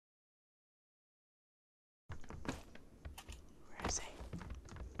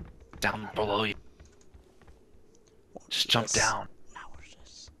down below you. Just jump down. Now we're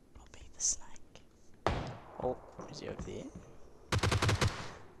just obey the snake. Oh, is he over there?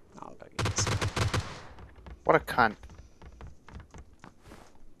 No, I'm gonna get this. What a cunt.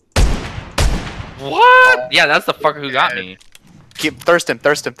 What? Yeah, that's the fucker who got me. Keep thirst him.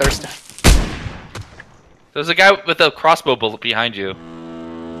 There's a guy with a crossbow bullet behind you.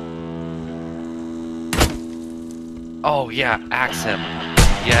 Oh yeah, axe him.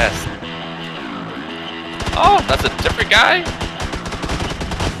 Yes. Oh, that's a different guy?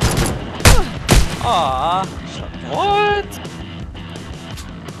 Aww. What?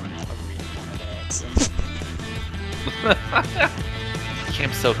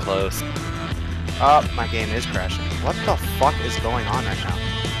 Came so close. Oh, my game is crashing. What the fuck is going on right now?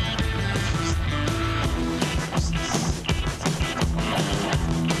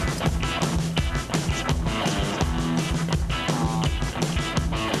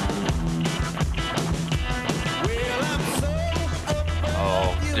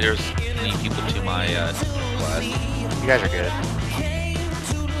 Oh, there's many people to my class. You guys are good.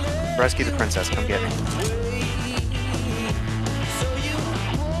 Rescue the princess. Come get me.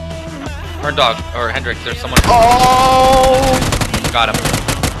 Horn dog or Hendrix, there's someone. Oh! Got him.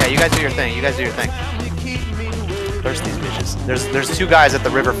 Yeah, you guys do your thing. Thirst these bitches. There's two guys at the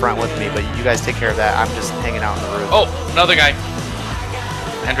riverfront with me, but you guys take care of that. I'm just hanging out on the roof. Oh, another guy.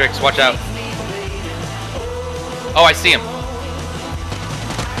 Hendrix, watch out. Oh, I see him.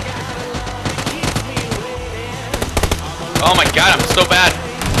 Oh my god, I'm so bad.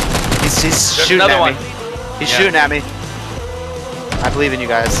 He's There's shooting another at one. me. He's shooting at me. I believe in you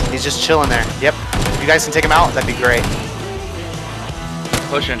guys. He's just chilling there. Yep. If you guys can take him out, that'd be great.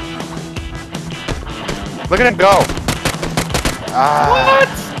 Pushing. Look at him go. What?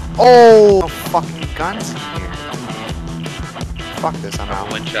 Oh! No fucking guns here. Fuck this, I'm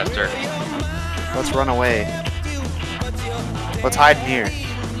out. Winchester. Let's run away. Let's hide in here.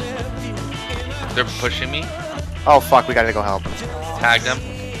 They're pushing me. Oh fuck, we gotta go help him. Tagged him.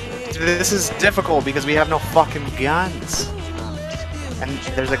 This is difficult because we have no fucking guns. And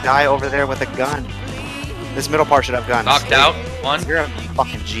there's a guy over there with a gun. This middle part should have guns. Knocked out. One. You're a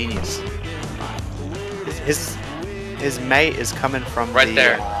fucking genius. His mate is coming from Right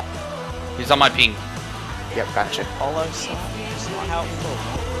there. He's on my ping. Yep, gotcha. Hollow slab is not helpful.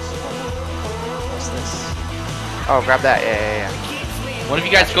 What's this? Oh, grab that. Yeah. One of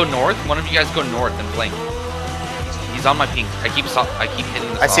you guys go north. One of you guys go north and flank. He's on my ping. I keep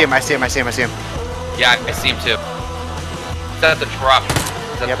hitting the I see him. Yeah, I see him too. He's at the truck.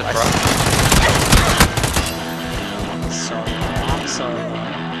 He's at Yep, the I truck. Sorry, I'm sorry.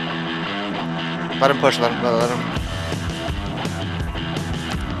 Let him push. Let him.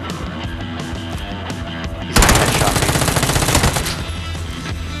 He's in a headshot.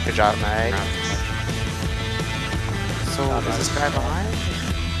 Good job, mate. So, is this guy behind?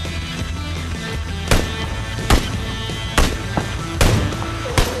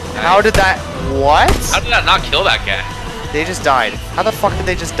 How did that... What? How did I not kill that guy? They just died. How the fuck did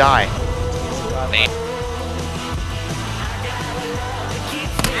they just die? Man.